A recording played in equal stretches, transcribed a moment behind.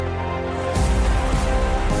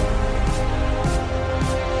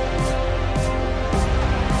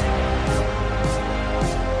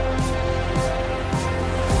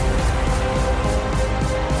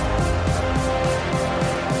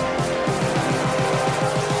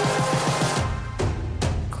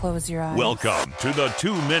Close your eyes. Welcome to the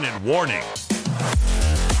 2-Minute Warning.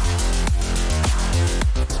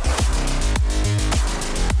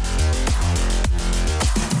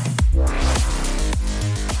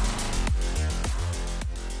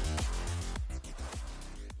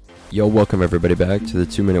 Yo, welcome everybody back to the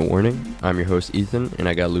 2-Minute Warning. I'm your host Ethan, and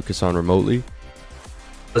I got Lucas on remotely.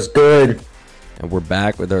 What's good? And we're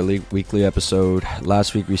back with our weekly episode.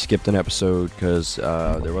 Last week we skipped an episode because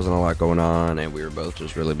there wasn't a lot going on, and we were both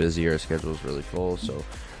just really busy. Our schedule was really full, so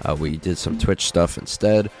we did some Twitch stuff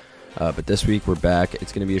instead. But this week we're back.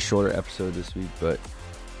 It's going to be a shorter episode this week, but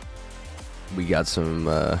we got some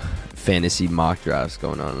fantasy mock drafts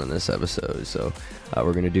going on in this episode. So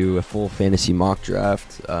we're going to do a full fantasy mock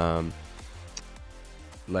draft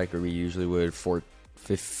like we usually would,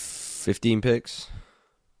 15 picks.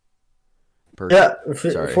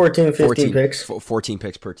 14, 15 picks. 14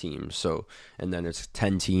 picks per team. So, and then it's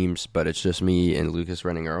 10 teams, but it's just me and Lucas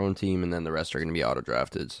running our own team, and then the rest are going to be auto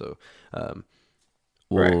drafted. So, our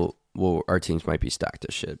teams might be stacked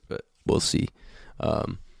as shit, but we'll see.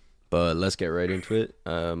 But let's get right into it.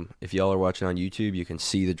 If y'all are watching on YouTube, you can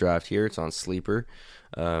see the draft here. It's on Sleeper.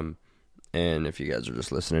 And if you guys are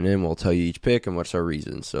just listening in, we'll tell you each pick and what's our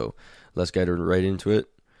reason. So let's get right into it.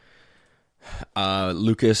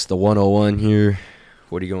 Lucas, the 101 here.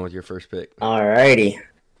 What are you going with your first pick? Alrighty.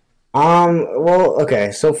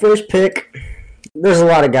 Okay. So first pick, there's a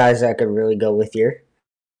lot of guys that could really go with here.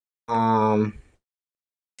 Okay.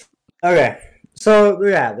 So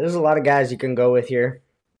yeah, there's a lot of guys you can go with here.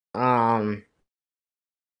 Really,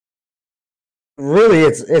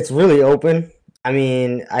 it's really open. I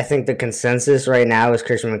mean, I think the consensus right now is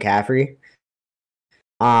Christian McCaffrey.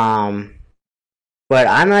 But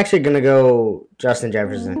I'm actually going to go Justin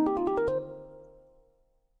Jefferson.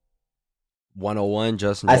 101,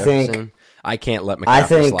 Justin Jefferson. I can't let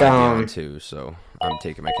McCaffrey slide down too, so I'm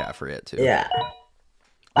taking McCaffrey at 2. Yeah.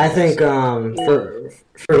 I think for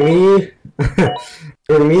me,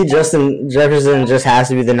 Justin Jefferson just has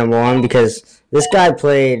to be the number one because this guy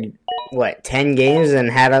played, 10 games and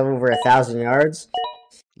had over 1,000 yards?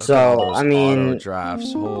 So, I mean, auto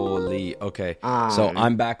drafts, holy, okay. So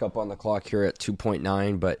I'm back up on the clock here at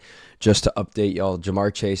 2.9, but just to update y'all,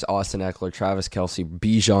 Jamar Chase, Austin Eckler, Travis Kelce,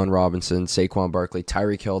 Bijan Robinson, Saquon Barkley,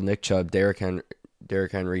 Tyreek Hill, Nick Chubb, Derrick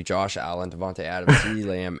Henry, Josh Allen, Devontae Adams, CeeDee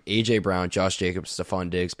Lamb, A.J. Brown, Josh Jacobs, Stephon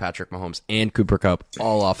Diggs, Patrick Mahomes, and Cooper Kupp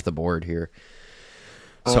all off the board here.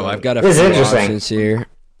 So I've got a few options here,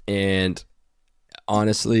 and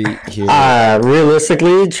honestly, here,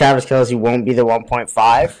 realistically, Travis Kelce won't be the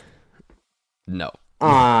 1.5. No.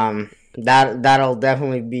 That'll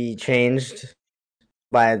definitely be changed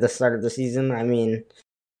by the start of the season. I mean,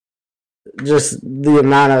 just the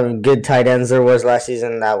amount of good tight ends there was last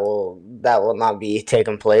season that will not be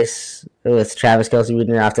taking place with Travis Kelce being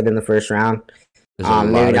drafted in the first round.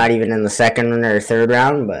 Maybe not even in the second or third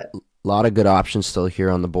round, but a lot of good options still here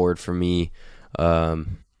on the board for me.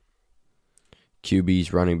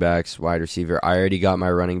 QBs, running backs, wide receiver. I already got my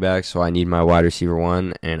running back, so I need my wide receiver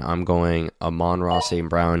 1, and I'm going Amon-Ra St.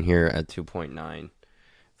 Brown here at 2.9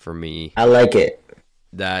 for me. I like it.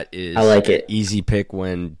 That is an easy pick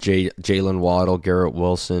when Jalen Waddle, Garrett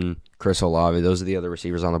Wilson, Chris Olave, those are the other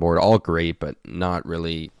receivers on the board. All great, but not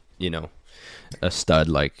really, a stud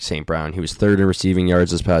like St. Brown. He was 3rd in receiving yards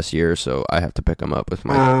this past year, so I have to pick him up with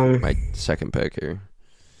my second pick here.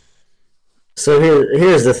 So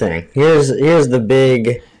here's the thing. Here's the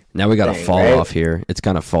big. Now we got a fall off here. It's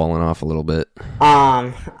kind of fallen off a little bit.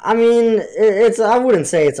 I mean, I wouldn't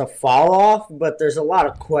say it's a fall off, but there's a lot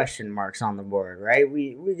of question marks on the board, right?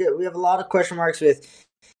 We have a lot of question marks with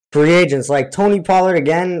free agents like Tony Pollard.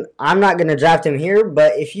 Again, I'm not going to draft him here,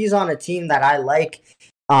 but if he's on a team that I like,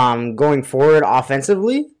 going forward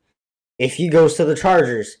offensively, if he goes to the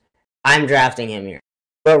Chargers, I'm drafting him here.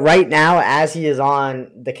 But right now, as he is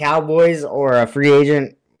on the Cowboys or a free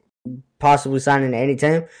agent, possibly signing any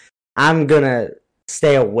team, I'm gonna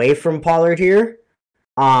stay away from Pollard here.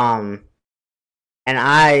 And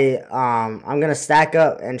I'm gonna stack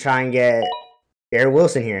up and try and get Garrett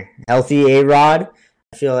Wilson here, healthy A-Rod.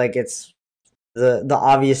 I feel like it's the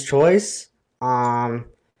obvious choice. And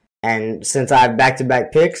since I have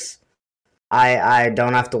back-to-back picks, I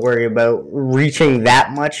don't have to worry about reaching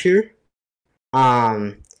that much here.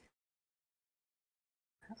 And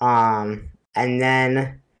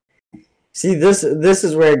then see this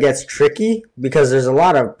is where it gets tricky because there's a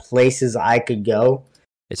lot of places I could go.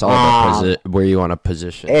 It's all about where you want to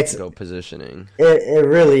position. Go positioning. It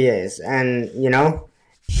really is, and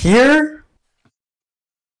here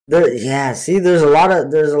there's a lot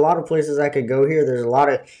of places I could go here. There's a lot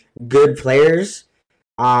of good players.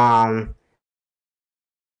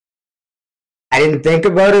 I didn't think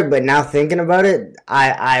about it, but now thinking about it,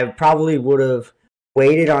 I probably would have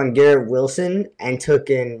waited on Garrett Wilson and took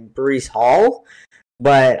in Breece Hall.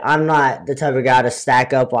 But I'm not the type of guy to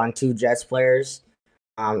stack up on two Jets players,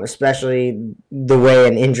 especially the way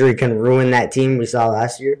an injury can ruin that team we saw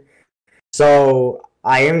last year. So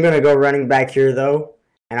I am going to go running back here, though,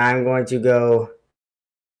 and I'm going to go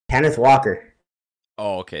Kenneth Walker.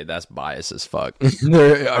 Oh, okay, that's biased as fuck. In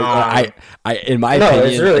my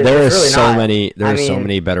opinion, there are so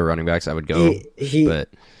many better running backs I would go. He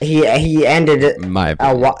ended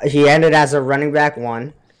he ended as a running back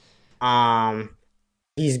 1.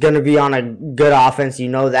 He's going to be on a good offense, you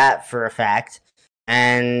know that for a fact.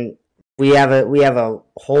 And we have a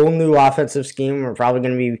whole new offensive scheme. We're probably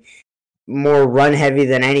going to be more run heavy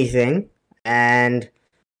than anything. And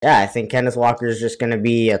yeah, I think Kenneth Walker is just going to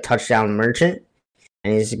be a touchdown merchant.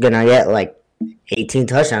 And he's going to get like 18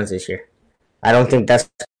 touchdowns this year. I don't think that's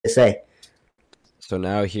to say. So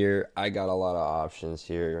now here, I got a lot of options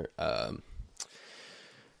here. I'm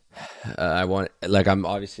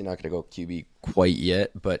obviously not going to go QB quite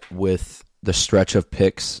yet, but with the stretch of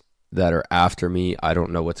picks that are after me, I don't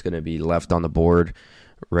know what's going to be left on the board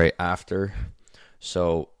right after.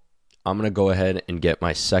 So I'm going to go ahead and get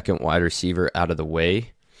my second wide receiver out of the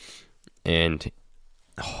way. And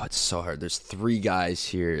it's so hard. There's 3 guys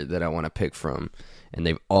here that I want to pick from, and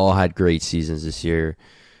they've all had great seasons this year.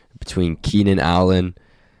 Between Keenan Allen,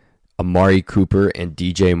 Amari Cooper, and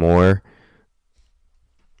DJ Moore,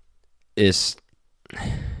 do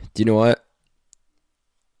you know what?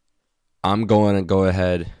 I'm going to go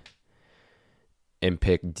ahead and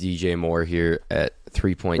pick DJ Moore here at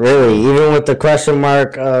 3.2. Really? Even with the question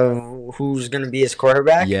mark of who's going to be his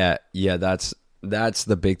quarterback? Yeah, that's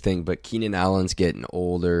the big thing. But Keenan Allen's getting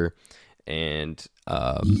older, and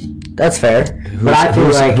that's fair. But I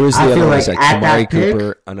feel like who's the other one? Amari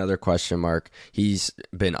Cooper, another question mark. He's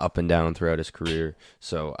been up and down throughout his career,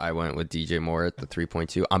 so I went with DJ Moore at the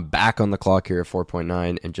 3.2. I'm back on the clock here at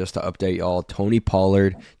 4.9, and just to update y'all, Tony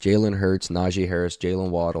Pollard, Jalen Hurts, Najee Harris,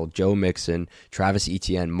 Jalen Waddle, Joe Mixon, Travis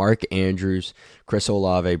Etienne, Mark Andrews, Chris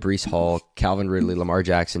Olave, Breece Hall, Calvin Ridley, Lamar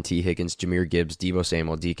Jackson, T. Higgins, Jahmyr Gibbs, Deebo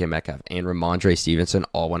Samuel, DK Metcalf, and Ramondre Stevenson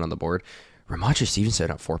all went on the board. Ramondre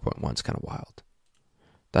Stevenson at 4.1 is kind of wild.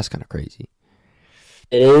 That's kind of crazy.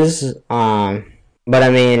 It is, but I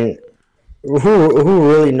mean, who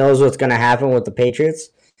really knows what's going to happen with the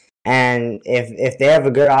Patriots? And if they have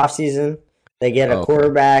a good offseason, they get a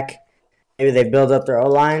quarterback, maybe they build up their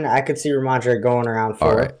O-line, I could see Ramondre going around 4.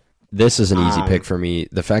 All right. This is an easy pick for me.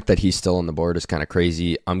 The fact that he's still on the board is kind of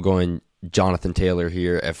crazy. I'm going Jonathan Taylor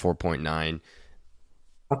here at 4.9.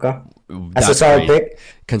 Okay. That's a solid pick.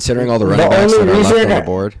 Considering all the running backs that are left on the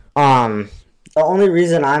board. The only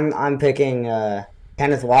reason I'm picking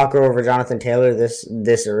Kenneth Walker over Jonathan Taylor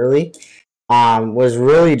this early was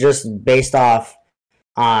really just based off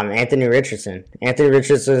Anthony Richardson. Anthony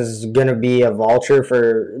Richardson is going to be a vulture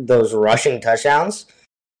for those rushing touchdowns.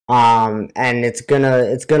 And it's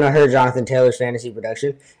gonna hurt Jonathan Taylor's fantasy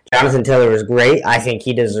production. Jonathan Taylor is great. I think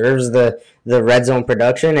he deserves the red zone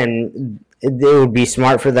production, and it would be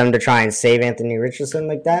smart for them to try and save Anthony Richardson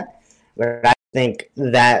like that. But I think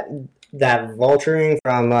that vulturing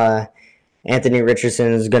from Anthony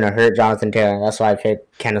Richardson is gonna hurt Jonathan Taylor. That's why I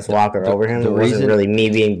picked Kenneth Walker over him. It wasn't really me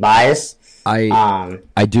being biased.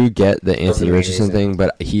 I do get the Anthony Richardson thing,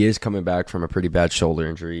 but he is coming back from a pretty bad shoulder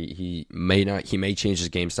injury. He may change his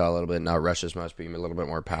game style a little bit, not rush as much, but a little bit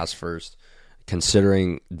more pass first.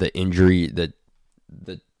 Considering the injury,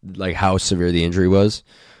 like how severe the injury was,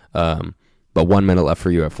 but 1 minute left for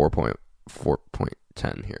you at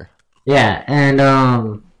 4.10 here. Yeah, and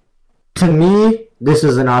to me, this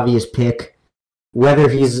is an obvious pick. Whether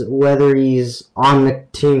he's on the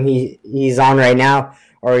team he's on right now,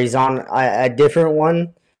 or he's on a different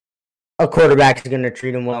one, a quarterback is going to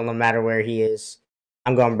treat him well no matter where he is.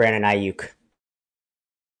 I'm going Brandon Ayuk.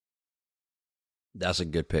 That's a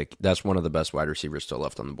good pick. That's one of the best wide receivers still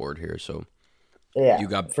left on the board here. So yeah,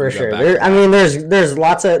 for sure. There's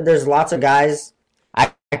lots of guys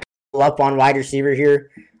I pull up on wide receiver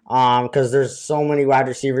here, because there's so many wide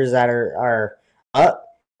receivers that are up.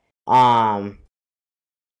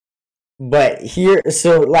 But here,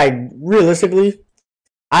 so like realistically,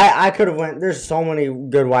 I could have went. There's so many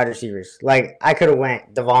good wide receivers. Like I could have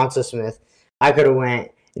went Devonta Smith. I could have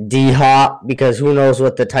went D-Hop, because who knows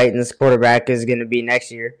what the Titans quarterback is going to be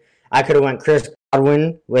next year. I could have went Chris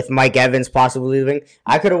Godwin with Mike Evans possibly leaving.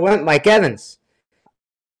 I could have went Mike Evans.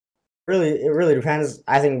 It really depends.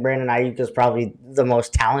 I think Brandon Ayuk is probably the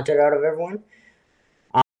most talented out of everyone.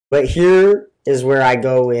 But here is where I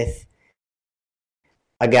go with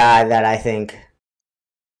a guy that I think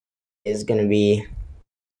is going to be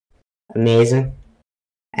amazing.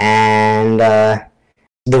 And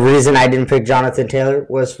the reason I didn't pick Jonathan Taylor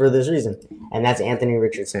was for this reason, and that's Anthony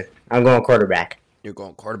Richardson. I'm going quarterback. You're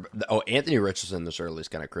going quarterback. Oh, Anthony Richardson this early is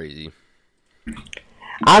kind of crazy.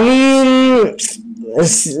 I mean,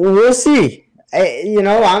 we'll see.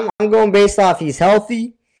 I'm going based off he's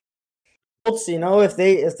healthy. Colts, if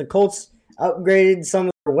the Colts upgraded some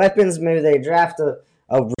of their weapons, maybe they draft a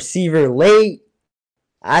receiver late.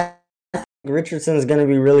 I think Richardson's going to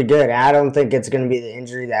be really good. I don't think it's going to be the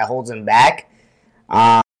injury that holds him back.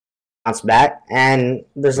 Bounce back, and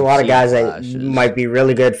there's a lot of guys that might be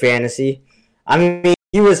really good fantasy. I mean,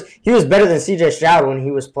 he was better than C.J. Stroud when he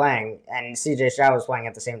was playing, and C.J. Stroud was playing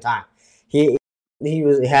at the same time. He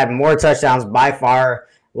had more touchdowns by far,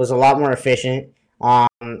 was a lot more efficient.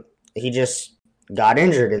 He just got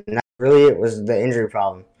injured, and that really it was the injury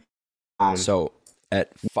problem. So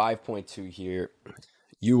at 5.2 here,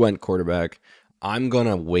 you went quarterback. I'm going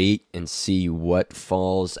to wait and see what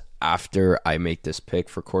falls after I make this pick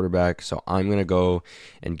for quarterback. So I'm going to go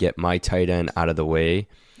and get my tight end out of the way.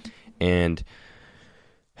 And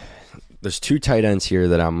there's two tight ends here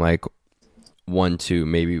that I'm like 1, 2.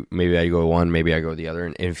 Maybe I go one, maybe I go the other.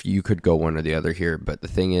 And if you could go one or the other here. But the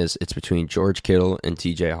thing is, it's between George Kittle and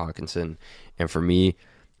TJ Hawkinson. And for me,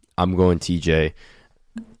 I'm going TJ.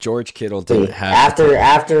 George Kittle didn't have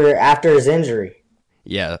after his injury.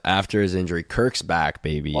 Yeah, after his injury, Kirk's back,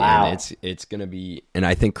 baby. Wow. And it's gonna be, and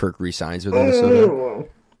I think Kirk resigns with Minnesota.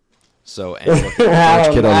 So and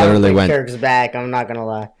George Kittle literally went. Kirk's back. I'm not gonna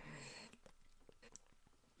lie.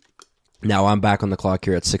 Now I'm back on the clock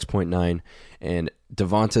here at 6.9, and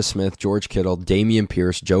Devonta Smith, George Kittle, Dameon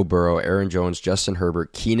Pierce, Joe Burrow, Aaron Jones, Justin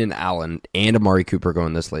Herbert, Keenan Allen, and Amari Cooper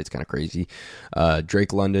going this late. It's kind of crazy.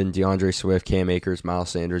 Drake London, DeAndre Swift, Cam Akers, Miles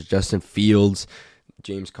Sanders, Justin Fields,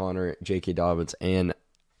 James Conner, J.K. Dobbins, and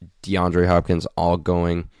DeAndre Hopkins all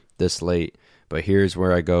going this late. But here's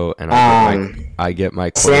where I go, and I get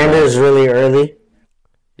my Sanders really early.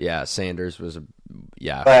 Yeah, Sanders was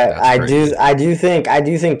but I do think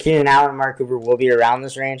Keenan Allen and Amari Cooper will be around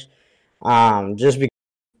this range. Just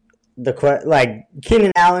because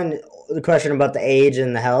Keenan Allen, the question about the age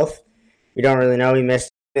and the health, we don't really know. He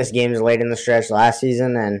missed games late in the stretch last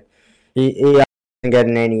season, and he wasn't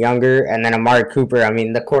getting any younger. And then Amari Cooper, I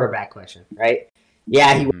mean, the quarterback question, right?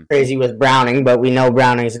 Yeah, he went crazy with Browning, but we know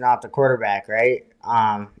Browning's not the quarterback, right?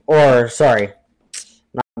 Not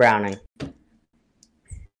Browning.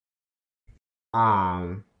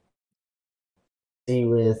 See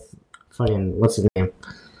with fucking what's his name?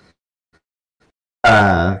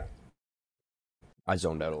 I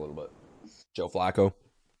zoned out a little bit. Joe Flacco.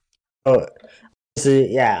 Oh,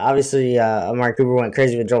 obviously, Amari Cooper went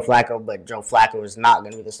crazy with Joe Flacco, but Joe Flacco is not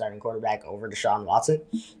going to be the starting quarterback over Deshaun Watson.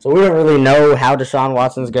 So we don't really know how Deshaun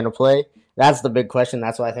Watson's going to play. That's the big question.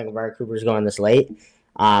 That's why I think Amari Cooper's going this late.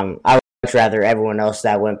 I would much rather everyone else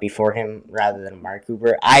that went before him rather than Amari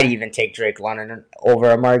Cooper. I'd even take Drake London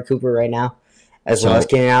over Amari Cooper right now, as well as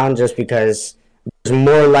Keenan Allen, just because there's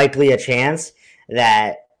more likely a chance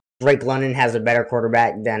that Drake London has a better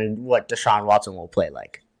quarterback than what Deshaun Watson will play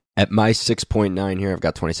like. At my 6.9 here, I've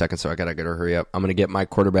got 20 seconds, so I gotta hurry up. I'm gonna get my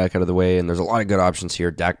quarterback out of the way, and there's a lot of good options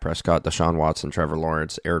here: Dak Prescott, Deshaun Watson, Trevor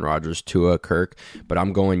Lawrence, Aaron Rodgers, Tua, Kirk. But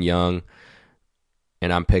I'm going young,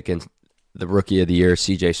 and I'm picking the rookie of the year,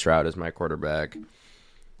 C.J. Stroud, as my quarterback.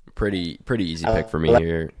 Pretty easy pick for me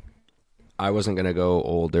here. I wasn't gonna go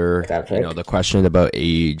older. The question about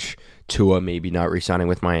age, Tua maybe not re-signing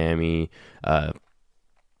with Miami.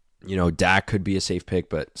 Dak could be a safe pick,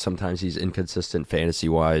 but sometimes he's inconsistent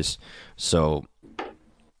fantasy-wise. So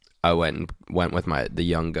I went with the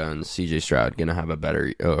young guns. C.J. Stroud gonna have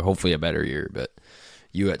hopefully a better year. But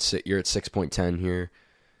you're at 6.10 here.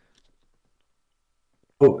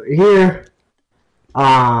 Here,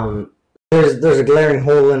 there's a glaring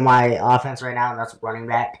hole in my offense right now, and that's running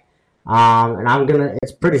back. And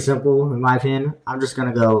it's pretty simple in my opinion. I'm just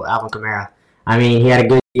gonna go Alvin Kamara. I mean, he had a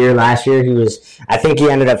good year last year. I think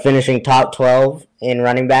he ended up finishing top 12 in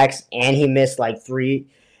running backs, and he missed like 3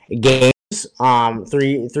 games,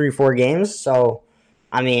 4 games. So,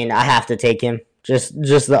 I mean, I have to take him. Just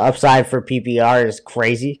the upside for PPR is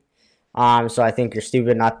crazy. So I think you're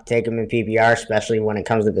stupid not to take him in PPR, especially when it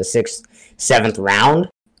comes to the 6th, 7th round.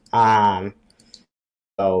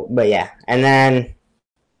 But yeah, and then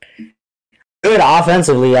good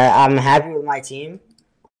offensively. I'm happy with my team.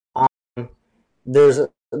 There's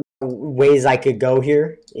ways I could go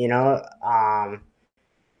here, but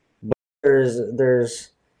there's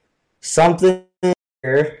something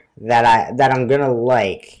here that I'm gonna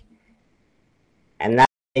like, and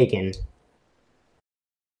that's taken.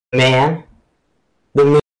 Man,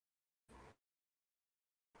 the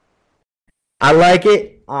I like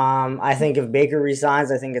it. I think if Baker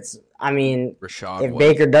resigns, Rashad if White.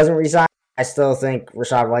 Baker doesn't resign, I still think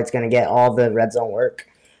Rashad White's going to get all the red zone work.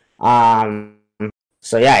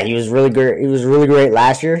 So yeah, he was really good. He was really great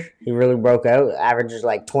last year. He really broke out, averages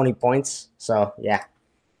like 20 points. So yeah,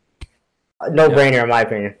 no brainer in my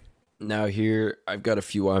opinion. Now here, I've got a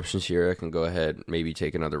few options here. I can go ahead, maybe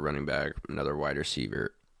take another running back, another wide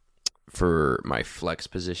receiver for my flex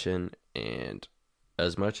position. And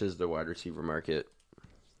as much as the wide receiver market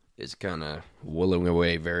is kind of willing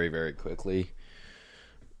away very, very quickly,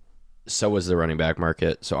 so is the running back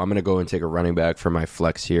market. So I'm going to go and take a running back for my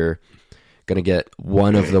flex here. Going to get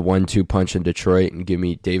one of the 1-2 punch in Detroit and give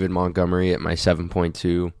me David Montgomery at my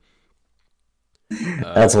 7.2.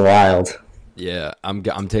 That's wild. Yeah, I'm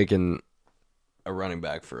taking a running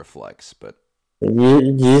back for a flex, but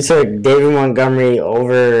You took David Montgomery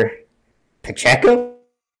over Pacheco?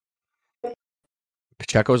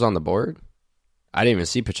 Pacheco's on the board? I didn't even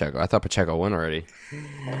see Pacheco. I thought Pacheco went already.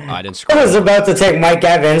 I didn't I scroll. was about to take Mike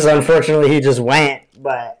Evans. Unfortunately, he just went.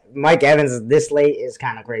 But Mike Evans this late is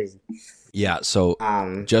kind of crazy. Yeah, so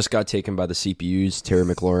just got taken by the CPUs: Terry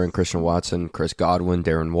McLaurin, Christian Watson, Chris Godwin,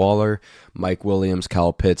 Darren Waller, Mike Williams,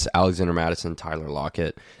 Kyle Pitts, Alexander Madison, Tyler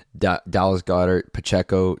Lockett, Dallas Goedert,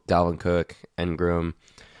 Pacheco, Dalvin Cook, Engram,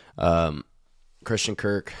 Christian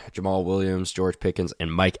Kirk, Jamal Williams, George Pickens,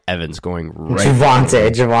 and Mike Evans going right.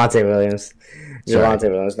 Javonte Williams. Sorry. Javonte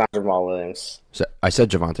Williams, not Jamal Williams. So I said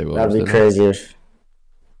Javonte Williams. That'd be didn't I? crazy if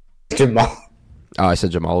Jamal. Oh, I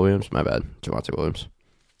said Jamal Williams. My bad. Javonte Williams.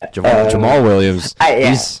 Jamal Williams.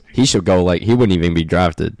 Yeah. He should go he wouldn't even be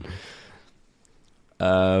drafted.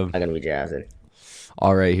 Not gonna be drafted.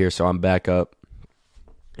 All right, here. So I'm back up,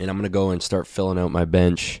 and I'm gonna go and start filling out my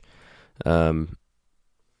bench.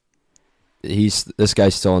 This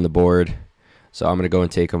guy's still on the board, so I'm gonna go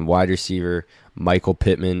and take him. Wide receiver Michael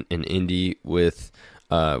Pittman in Indy with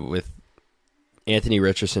Anthony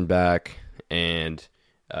Richardson back, and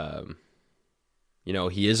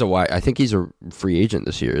he is I think he's a free agent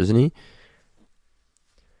this year, isn't he?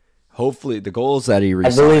 Hopefully, the goal is that he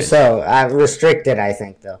resigns. I believe so. Restricted, I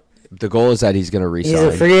think, though. The goal is that he's going to resign. He's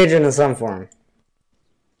a free agent in some form.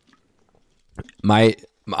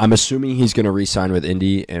 I'm assuming he's going to re-sign with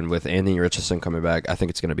Indy, and with Anthony Richardson coming back, I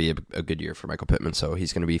think it's going to be a good year for Michael Pittman. So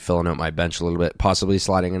he's going to be filling out my bench a little bit, possibly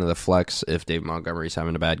sliding into the flex if Dave Montgomery's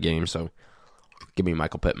having a bad game. So give me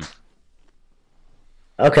Michael Pittman.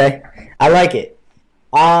 Okay, I like it.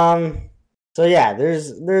 So yeah,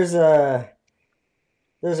 there's a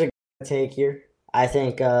take here. I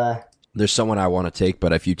think there's someone I want to take,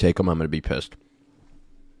 but if you take him, I'm going to be pissed.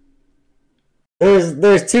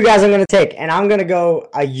 There's two guys I'm going to take, and I'm going to go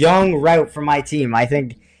a young route for my team. I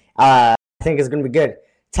think it's going to be good.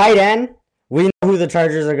 Tight end, we know who the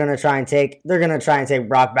Chargers are going to try and take. They're going to try and take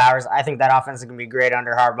Brock Bowers. I think that offense is going to be great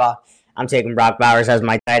under Harbaugh. I'm taking Brock Bowers as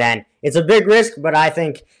my tight end. It's a big risk, but I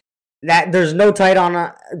think that there's no tight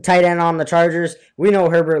end on the Chargers. We know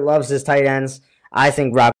Herbert loves his tight ends. I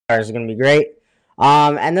think Brock Bowers is going to be great.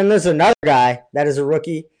 And then there's another guy that is a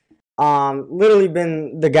rookie. Literally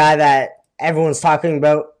been the guy that everyone's talking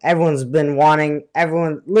about. Everyone's been wanting.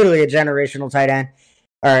 Literally a generational tight end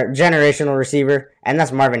or generational receiver, and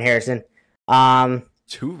that's Marvin Harrison.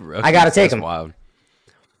 Two rookies. I got to take him. Wild.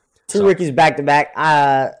 Two rookies back to back.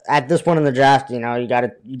 At this point in the draft, you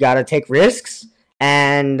gotta take risks,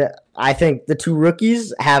 and I think the two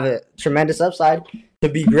rookies have a tremendous upside to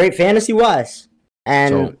be great fantasy wise.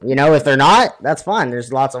 And if they're not, that's fine.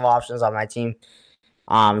 There's lots of options on my team.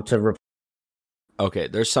 Okay,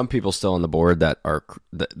 there's some people still on the board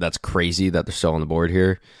that's crazy that they're still on the board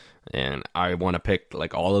here, and I want to pick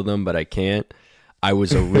like all of them, but I can't. I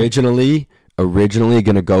was originally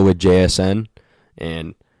gonna go with JSN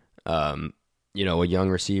and a young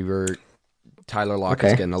receiver. Tyler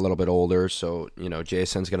Lockett's getting a little bit older, so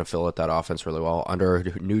JSN's gonna fill out that offense really well under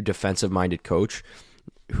a new defensive-minded coach.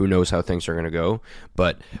 Who knows how things are gonna go?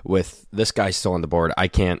 But with this guy still on the board, I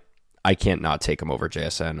can't not take him over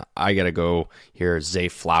JSN. I gotta go here. Zay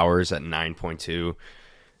Flowers at 9.2.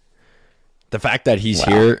 The fact that he's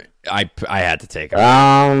here, I had to take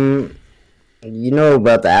him. You know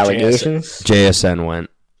about the allegations? JSN went.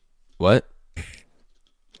 What? You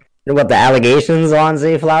know about the allegations on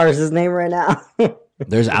Zay Flowers' name right now?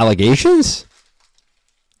 There's allegations?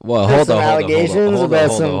 Well, hold on. Allegations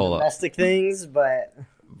about some domestic things, but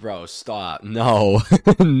bro, stop. No.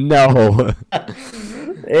 No.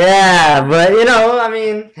 Yeah, but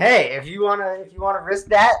hey, if you wanna risk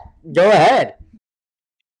that, go ahead.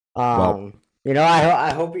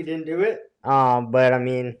 I hope he didn't do it. But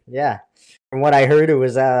yeah. From what I heard, it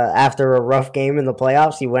was after a rough game in the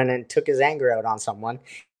playoffs, he went and took his anger out on someone,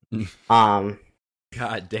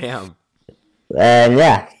 God damn. And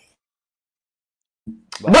yeah.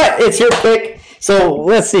 But it's your pick, so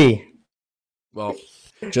let's see. Well,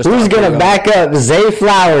 just who's going to back up Zay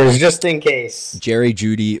Flowers just in case? Jerry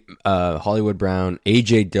Jeudy, Hollywood Brown,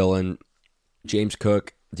 A.J. Dillon, James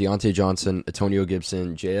Cook, Deontay Johnson, Antonio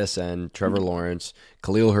Gibson, JSN, Trevor Lawrence,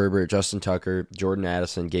 Khalil Herbert, Justin Tucker, Jordan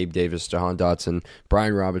Addison, Gabe Davis, Jahan Dotson,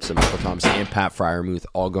 Brian Robinson, Michael Thomas, and Pat Freiermuth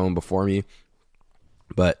all going before me.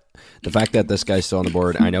 But the fact that this guy's still on the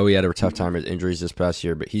board, I know he had a tough time with injuries this past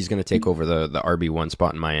year, but he's going to take over the RB1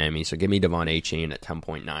 spot in Miami. So give me Devon Achane at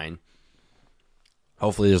 10.9.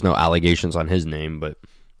 Hopefully there's no allegations on his name, but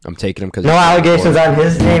I'm taking him because no allegations on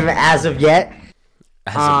his name as of yet.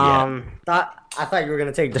 As of yet. I thought you were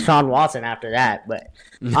going to take Deshaun Watson after that, but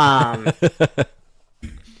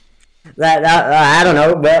that I don't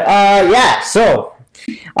know. But yeah, so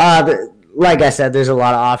like I said, there's a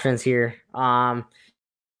lot of options here.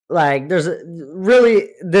 Like there's really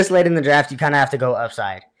this late in the draft, you kind of have to go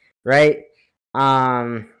upside, right?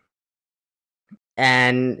 And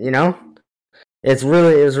you know, it's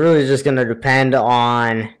really just going to depend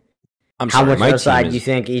on how much upside you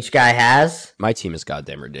think each guy has. My team is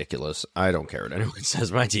goddamn ridiculous. I don't care what anyone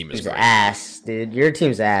says. My team is great. Ass, dude. Your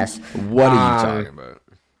team's ass. What are you talking about?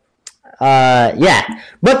 Yeah,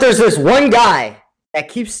 but there's this one guy that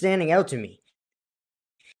keeps standing out to me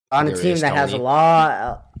on a team that has a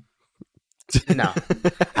lot. No,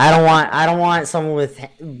 I don't want someone with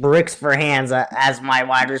bricks for hands as my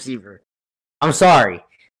wide receiver. I'm sorry.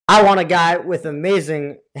 I want a guy with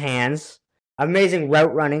amazing hands, amazing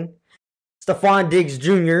route running. Stephon Diggs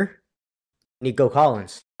Jr., Nico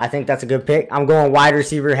Collins. I think that's a good pick. I'm going wide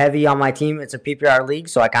receiver heavy on my team. It's a PPR league,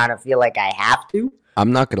 so I kind of feel like I have to.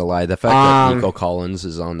 I'm not going to lie. The fact that Nico Collins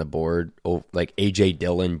is on the board, like A.J.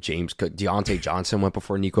 Dillon, James Cook, Deontay Johnson went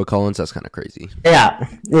before Nico Collins, that's kind of crazy. Yeah.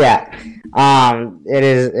 It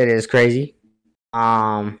is crazy.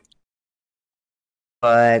 But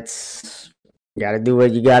you got to do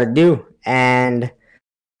what you got to do. And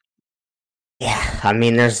yeah, I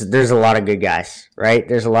mean, there's a lot of good guys, right?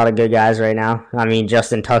 There's a lot of good guys right now. I mean,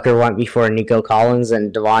 Justin Tucker went before Nico Collins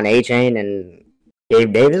and Devon Achane and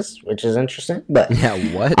Gabe Davis, which is interesting. But yeah,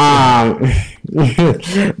 what?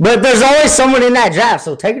 But there's always someone in that draft,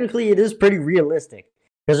 so technically it is pretty realistic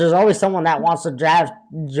because there's always someone that wants to draft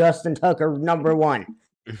Justin Tucker number 1.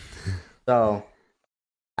 So,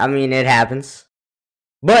 I mean, it happens.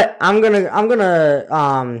 But I'm gonna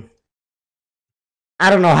I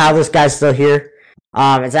don't know how this guy's still here.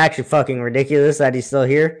 It's actually fucking ridiculous that he's still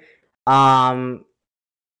here. Puka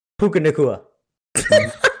Nacua.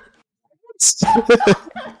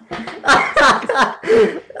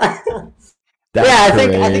 I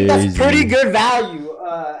think that's pretty good value.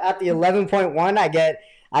 At the 11.1,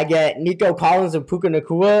 I get Nico Collins and Puka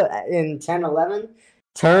Nacua in 10-11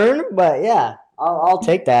 turn, but yeah, I'll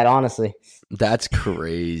take that honestly. That's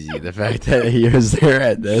crazy. The fact that he was there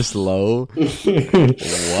at this low.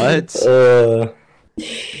 What?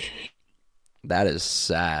 That is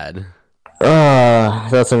sad.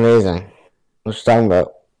 That's amazing. What you talking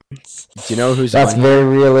about? Do you know who's that's very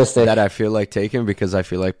realistic that I feel like taking because I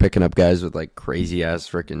feel like picking up guys with like crazy ass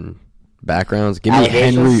freaking backgrounds? Give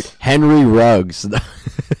me Henry Ruggs.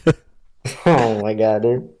 Oh my god,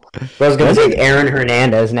 dude. I was gonna take Aaron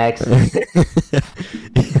Hernandez next.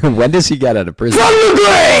 When does he get out of prison? From the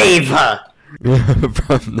grave!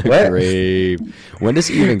 From the grave. When does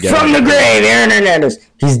he even get from the grave? Aaron Hernandez.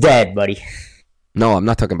 He's dead, buddy. No, I'm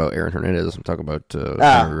not talking about Aaron Hernandez. I'm talking about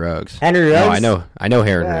Henry Ruggs. Henry Ruggs? No, I know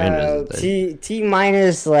Aaron Hernandez. T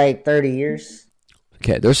minus like 30 years.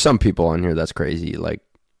 Okay, there's some people on here that's crazy. Like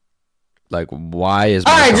why is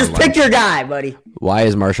all right? Just pick your guy, buddy. Why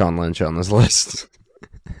is Marshawn Lynch on this list?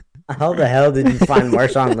 How the hell did you find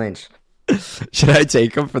Marshawn Lynch? Should I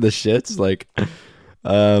take him for the shits?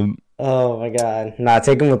 Oh my god! Nah,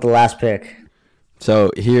 take him with the last pick.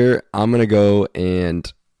 So here I'm gonna go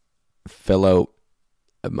and fill out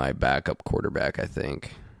my backup quarterback. I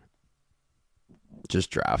think just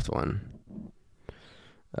draft one.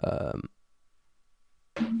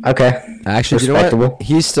 Okay. Actually, you know what?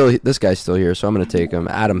 This guy's still here, so I'm gonna take him.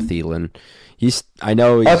 Adam Thielen. I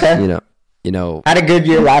know he's okay. You know, had a good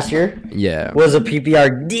year last year. Yeah, was a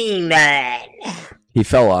PPR demon. He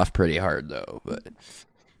fell off pretty hard though, but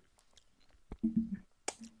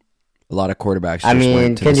a lot of quarterbacks. I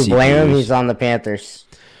mean, can you blame him? He's on the Panthers.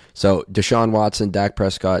 So Deshaun Watson, Dak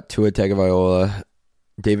Prescott, Tua Tagovailoa,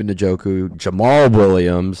 David Njoku, Jamal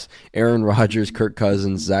Williams, Aaron Rodgers, Kirk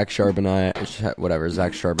Cousins, Zach Charbonnet,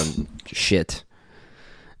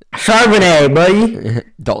 Charbonnet, buddy.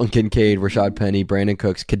 Dalton Kincaid, Rashad Penny, Brandon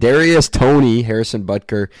Cooks, Kadarius Toney, Harrison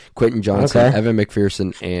Butker, Quentin Johnson, Okay. Evan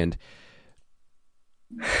McPherson, and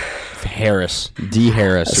Harris. D.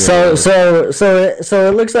 Harris. So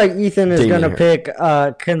it looks like Ethan is Damian going to pick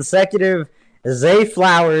consecutive Zay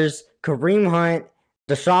Flowers, Kareem Hunt,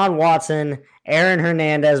 Deshaun Watson, Aaron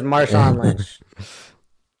Hernandez, Marshawn Lynch.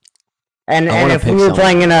 And wanna if we pick were someone.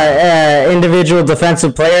 playing in a individual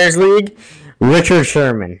defensive players league, Richard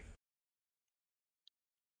Sherman.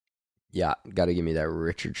 Yeah, got to give me that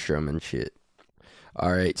Richard Sherman shit.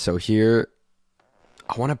 All right, so here,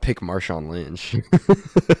 I want to pick Marshawn Lynch.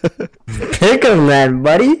 Pick him then,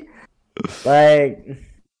 buddy. Like,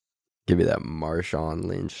 Give me that Marshawn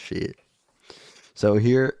Lynch shit. So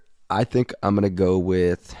here, I think I'm going to go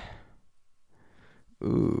with...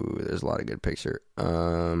 Ooh, there's a lot of good picks here.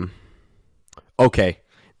 Okay,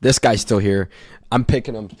 this guy's still here. I'm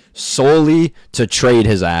picking him solely to trade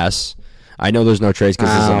his ass. I know there's no trades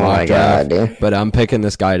because this is a Oh mock my draft, God, dude. but I'm picking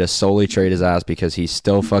this guy to solely trade his ass because he's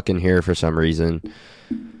still fucking here for some reason.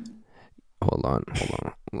 Hold on.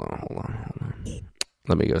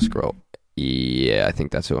 Let me go scroll. Yeah, I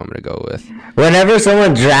think that's who I'm going to go with. whenever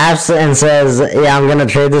someone drafts and says, yeah, I'm going to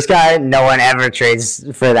trade this guy, no one ever trades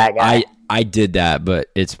for that guy. I did that, but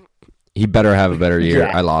he better have a better year.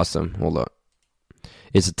 Yeah. I lost him. Hold up.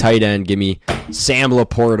 It's a tight end. Give me Sam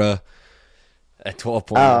Laporta at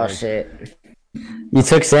 12.9. Oh, shit. You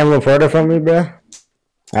took Sam Laporta from me, bro? All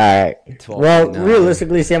right. 12.9. Well,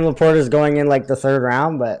 realistically, Sam Laporta is going in like the third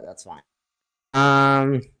round, but that's fine.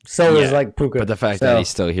 So is Yeah, like Puka. But the fact So, that he's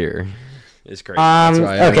still here is crazy. That's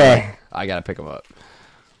why okay. I got to pick him up.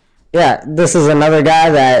 Yeah, this is another guy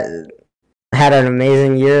that had an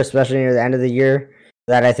amazing year, especially near the end of the year,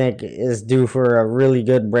 that I think is due for a really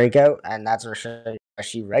good breakout, and that's Rashee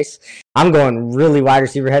Rice. I'm going really wide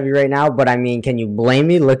receiver heavy right now, but I mean, can you blame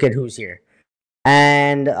me? Look at who's here.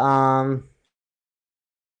 And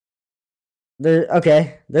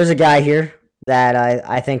there's a guy here that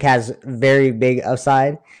I think has very big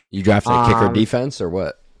upside. You drafted a kicker defense or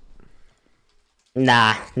what?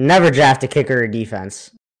 Nah, never draft a kicker or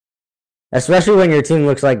defense. Especially when your team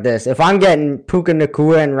looks like this. If I'm getting Puka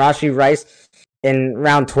Nacua and Rashee Rice in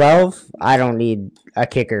round 12, I don't need a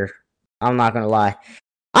kicker. I'm not going to lie.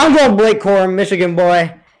 I'm going Blake Corum, Michigan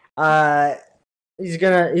boy. He's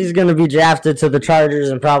gonna be drafted to the Chargers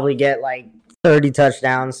and probably get like 30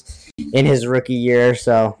 touchdowns in his rookie year.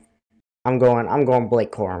 So I'm going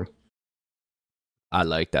Blake Corum. I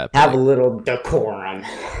like that. Have a pick. little decorum.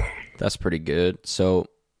 That's pretty good. So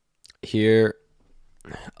here,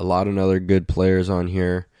 a lot of other good players on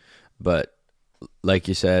here, but like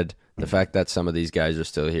you said, the fact that some of these guys are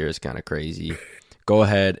still here is kind of crazy. Go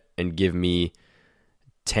ahead and give me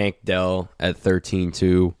Tank Dell at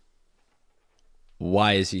 13-2.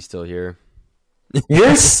 Why is he still here?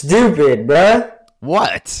 You're stupid, bruh.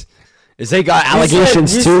 What? Is they got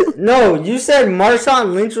allegations too? No, you said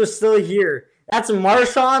Marshawn Lynch was still here. That's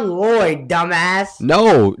Marshawn Lloyd, dumbass.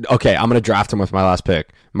 No. Okay, I'm going to draft him with my last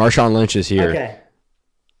pick. Marshawn Lynch is here. Okay.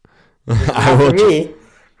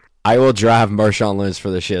 I will draft Marshawn Lynch for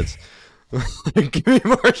the shits. Give me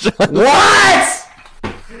Marshawn. What?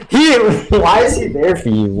 Why is he there for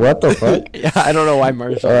you? What the fuck? Yeah, I don't know why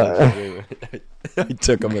Marshawn Lynch is here. I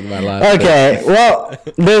took him with my last Okay, well,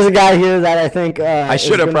 there's a guy here that I think I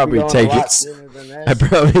should have probably taken. I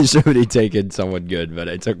probably should have taken someone good, but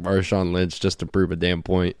I took Marshawn Lynch just to prove a damn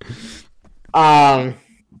point.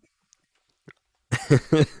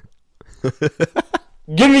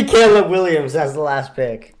 Give me Caleb Williams as the last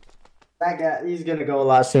pick. That guy, he's gonna go a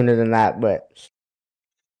lot sooner than that, but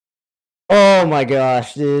oh my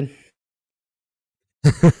gosh, dude.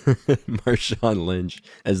 Marshawn Lynch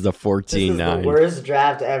as the 14-9. This is the worst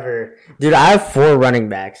draft ever. Dude, I have 4 running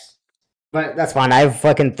backs. But that's fine. I have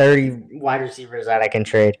fucking 30 wide receivers that I can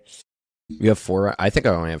trade. You have 4? I think I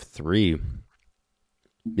only have 3.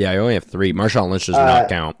 Yeah, I only have 3. Marshawn Lynch does not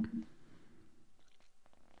count.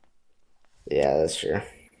 Yeah, that's true.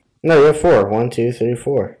 No, you have 4. 1, 2, 3,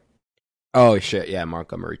 4. Oh, shit. Yeah,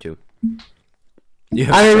 Montgomery, too.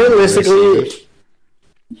 I mean, realistically...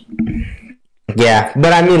 Yeah,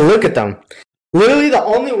 but I mean, look at them. Literally, the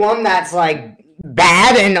only one that's like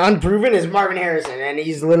bad and unproven is Marvin Harrison, and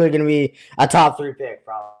he's literally going to be a top 3 pick,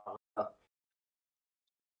 probably.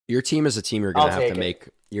 Your team is a team you're going to have to it. make.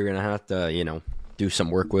 You're going to have to, do some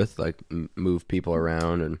work with, like move people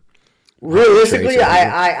around and. Realistically,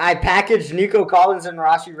 I packaged Nico Collins and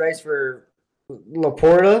Rashee Rice for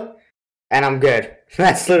Laporta, and I'm good.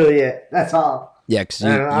 That's literally it. That's all. Yeah,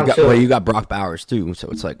 because you got Brock Bowers too, so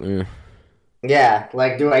it's like. Yeah,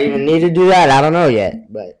 like, do I even need to do that? I don't know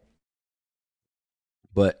yet, but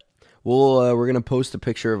But we're gonna post a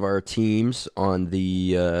picture of our teams on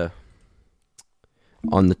the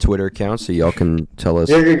Twitter account, so y'all can tell us.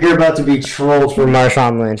 You're about to be trolled for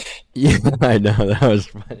Marshawn Lynch. Yeah, I know, that was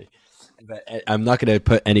funny. But I'm not gonna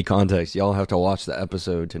put any context. Y'all have to watch the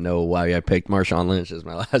episode to know why I picked Marshawn Lynch as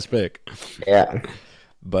my last pick. Yeah.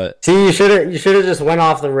 But see, you should have just went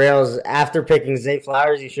off the rails after picking Zay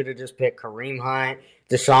Flowers. You should have just picked Kareem Hunt,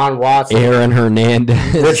 Deshaun Watson, Aaron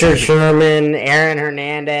Hernandez, Richard Sherman, Aaron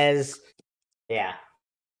Hernandez, yeah,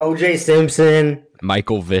 O.J. Simpson,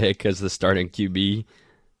 Michael Vick as the starting QB.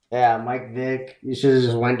 Yeah, Mike Vick. You should have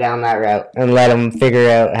just went down that route and let him figure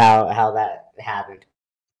out how that happened.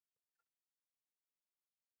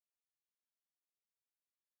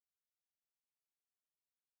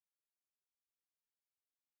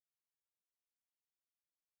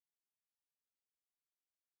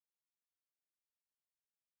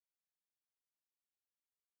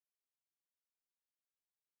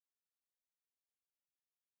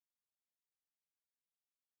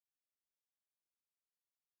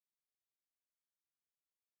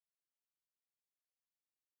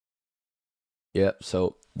 Yep.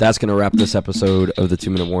 So that's gonna wrap this episode of the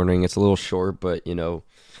 2-minute warning. It's a little short, but we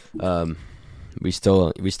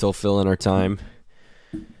still fill in our time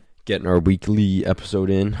getting our weekly episode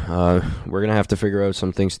in. We're gonna have to figure out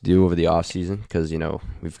some things to do over the off season because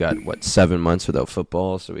we've got 7 months without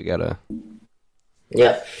football, so we gotta.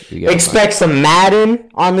 Yep. Expect some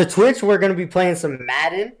Madden on the Twitch. We're gonna be playing some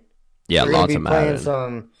Madden. Yeah, we're lots of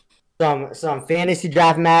Madden. Some fantasy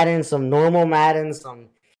draft Madden, some normal Madden,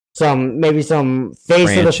 maybe some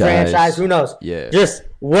face of the franchise. Who knows? Yeah. Just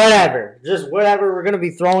whatever. We're gonna be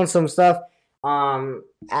throwing some stuff on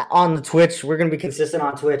the Twitch. We're gonna be consistent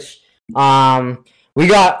on Twitch. We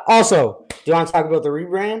got also. Do you want to talk about the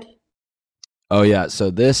rebrand? Oh yeah.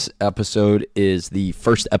 So this episode is the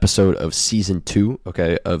first episode of season 2.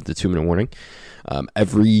 Okay, of the 2-minute warning.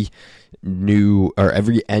 Every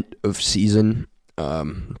end of season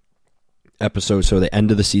episode, so the end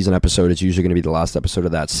of the season episode is usually going to be the last episode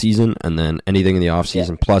of that season, and then anything in the off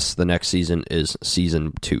season plus the next season is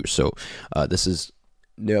season 2. So this is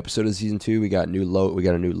new episode of season 2. We got a new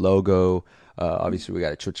logo. Obviously, we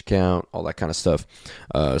got a Twitch account, all that kind of stuff.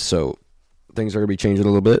 So things are going to be changing a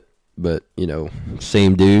little bit, but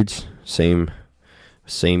same dudes, same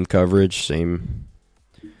coverage, same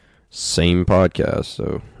podcast.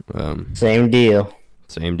 So same deal.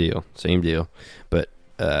 But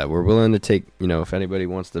we're willing to take, if anybody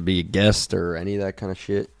wants to be a guest or any of that kind of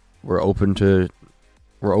shit, we're open to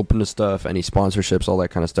stuff, any sponsorships, all that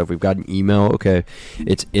kind of stuff. We've got an email. Okay.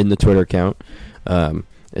 It's in the Twitter account.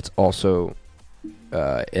 It's also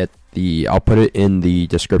I'll put it in the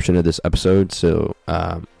description of this episode. So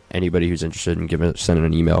anybody who's interested in sending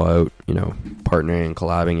an email out, partnering and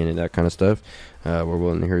collabing, any of that kind of stuff, we're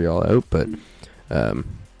willing to hear y'all out. But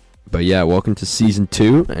yeah, welcome to season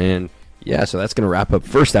 2. And yeah, so that's going to wrap up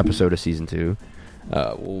first episode of season 2.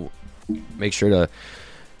 We'll make sure to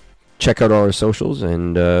check out all our socials,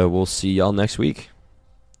 and we'll see y'all next week.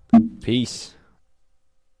 Peace.